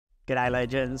G'day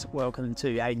legends, welcome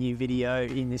to a new video.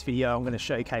 In this video I'm going to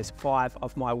showcase 5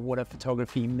 of my water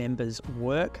photography members'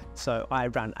 work. So I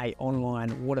run a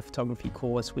online water photography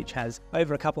course which has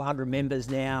over a couple hundred members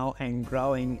now and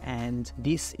growing, and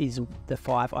this is the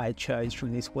 5 I chose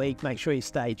from this week. Make sure you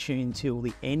stay tuned till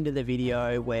the end of the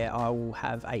video where I will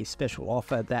have a special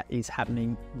offer that is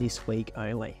happening this week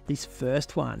only. This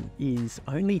first one is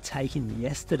only taken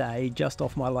yesterday just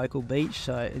off my local beach,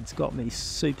 so it's got me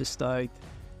super stoked.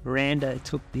 Miranda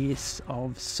took this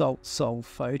of Salt Soul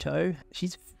Photo.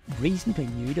 She's reasonably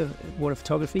new to water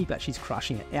photography, but she's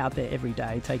crushing it out there every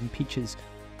day, taking pictures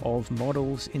of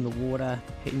models in the water.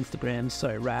 Her Instagram's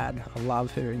so rad. I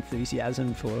love her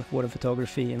enthusiasm for water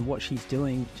photography and what she's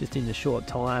doing just in a short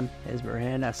time. There's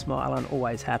Miranda smiling,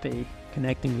 always happy,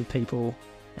 connecting with people,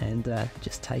 and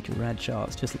just taking rad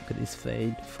shots. Just look at this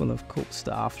feed, full of cool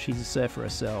stuff. She's a surfer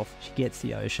herself. She gets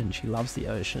the ocean, she loves the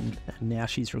ocean, and now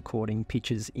she's recording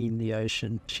pictures in the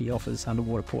ocean. She offers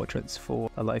underwater portraits for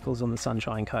the locals on the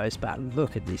Sunshine Coast, but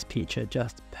look at this picture,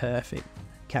 just perfect.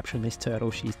 Capturing this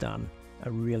turtle, she's done a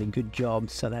really good job.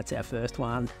 So that's our first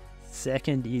one.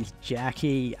 Second is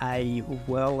Jackie, a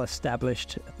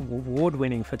well-established,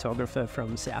 award-winning photographer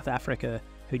from South Africa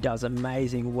who does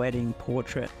amazing wedding,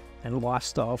 portrait, and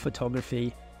lifestyle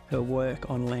photography. Her work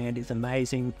on land is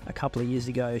amazing. A couple of years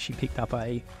ago she picked up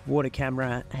a water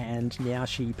camera and now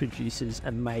she produces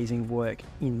amazing work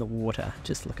in the water.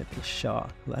 Just look at this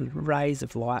shot, the rays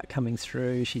of light coming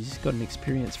through. She's got an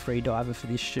experienced free diver for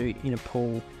this shoot in a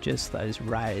pool. Just those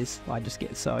rays, I just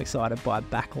get so excited by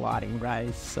backlighting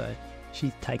rays. So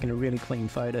she's taken a really clean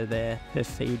photo there. Her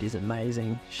feed is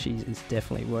amazing. She is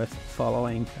definitely worth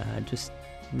following. Just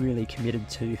really committed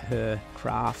to her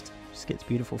craft. Just gets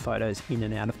beautiful photos in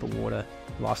and out of the water.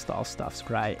 Lifestyle stuff's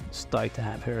great. Stoked to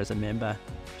have her as a member.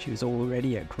 She was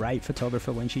already a great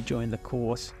photographer when she joined the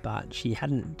course, but she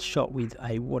hadn't shot with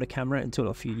a water camera until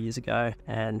a few years ago,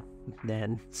 and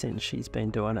then since she's been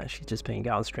doing it, she's just been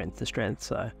going strength to strength.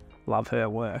 So love her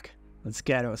work. Let's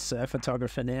go to a surf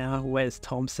photographer now, Wes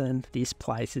Thompson. This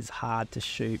place is hard to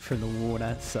shoot from the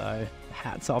water, so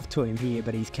hats off to him here,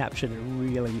 but he's captured a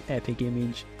really epic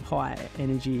image. High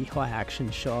energy, high action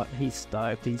shot. He's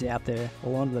stoked. He's out there a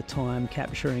lot of the time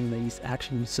capturing these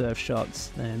action surf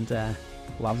shots and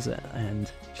loves it,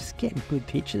 and just getting good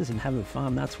pictures and having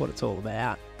fun. That's what it's all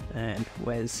about, and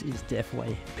Wes is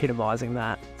definitely epitomising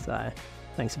that. So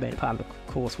thanks for being a part of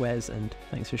the course, Wes, and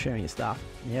thanks for sharing your stuff.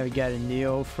 Now we go to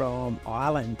Neil from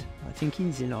Ireland. I think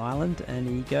he's in Ireland, and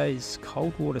he goes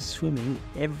cold water swimming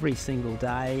every single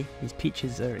day. His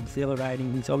pictures are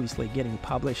exhilarating. He's obviously getting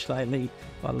published lately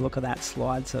by the look of that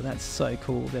slide, so that's so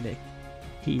cool that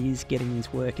he is getting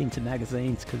his work into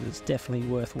magazines, because it's definitely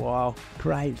worthwhile.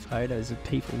 Great photos of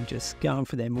people just going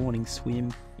for their morning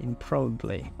swim in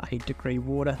probably 8-degree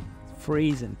water.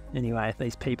 Freezing. Anyway,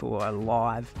 these people are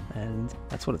alive, and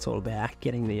that's what it's all about,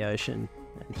 getting the ocean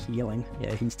and healing.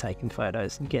 Yeah, he's taking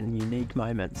photos and getting unique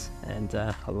moments, and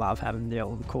I love having Neil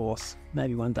on the course.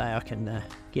 Maybe one day I can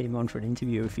get him on for an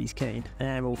interview if he's keen.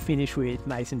 And we'll finish with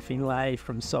Mason Finlay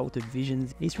from Salted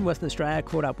Visions. He's from Western Australia.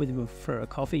 Caught up with him for a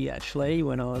coffee actually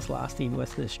when I was last in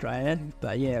Western Australia.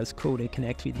 But yeah, it was cool to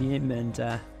connect with him and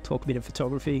talk a bit of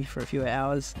photography for a few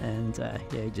hours. And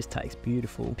yeah, he just takes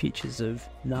beautiful pictures of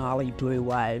gnarly blue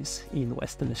waves in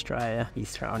Western Australia.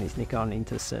 He's throwing his Nikon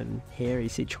into some hairy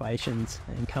situations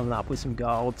and coming up with some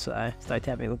gold. So stoked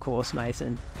to have him on the course,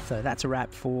 Mason. So that's a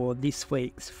wrap for this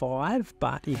week's 5.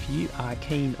 But if you are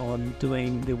keen on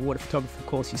doing the water photography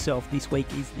course yourself, this week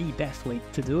is the best week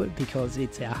to do it, because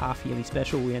it's our half yearly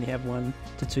special. We only have 1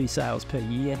 to 2 sales per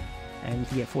year, and you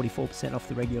can get 44% off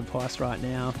the regular price right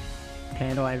now.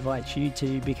 And I invite you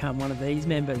to become one of these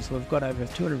members. We've got over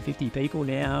 250 people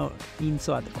now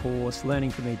inside the course, learning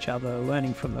from each other,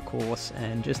 learning from the course,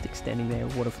 and just extending their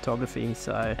water photography.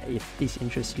 So if this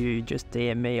interests you, just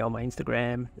DM me on my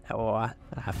Instagram, or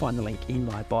find the link in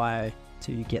my bio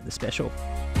to get the special.